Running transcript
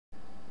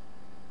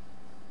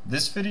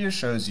This video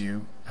shows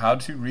you how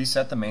to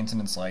reset the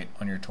maintenance light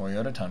on your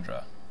Toyota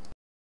Tundra.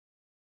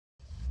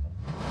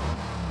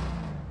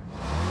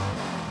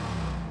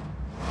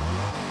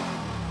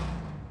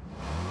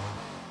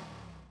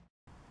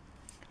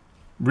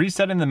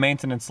 Resetting the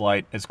maintenance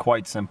light is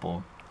quite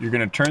simple. You're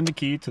going to turn the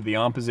key to the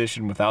on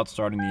position without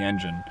starting the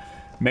engine.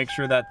 Make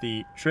sure that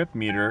the trip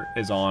meter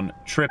is on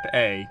trip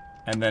A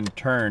and then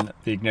turn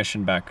the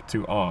ignition back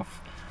to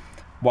off.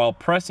 While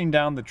pressing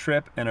down the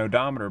trip and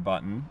odometer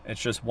button,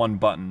 it's just one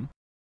button,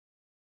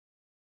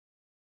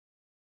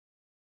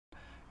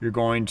 you're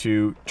going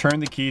to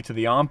turn the key to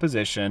the on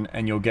position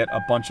and you'll get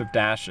a bunch of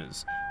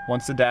dashes.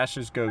 Once the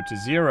dashes go to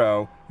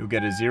 0, you'll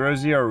get a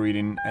 00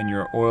 reading and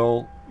your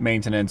oil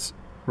maintenance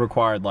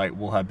required light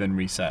will have been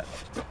reset.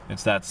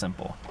 It's that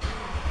simple.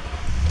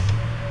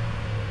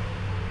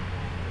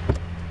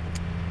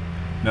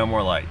 No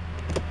more light.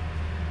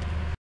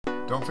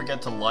 Don't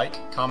forget to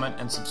like, comment,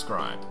 and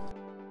subscribe.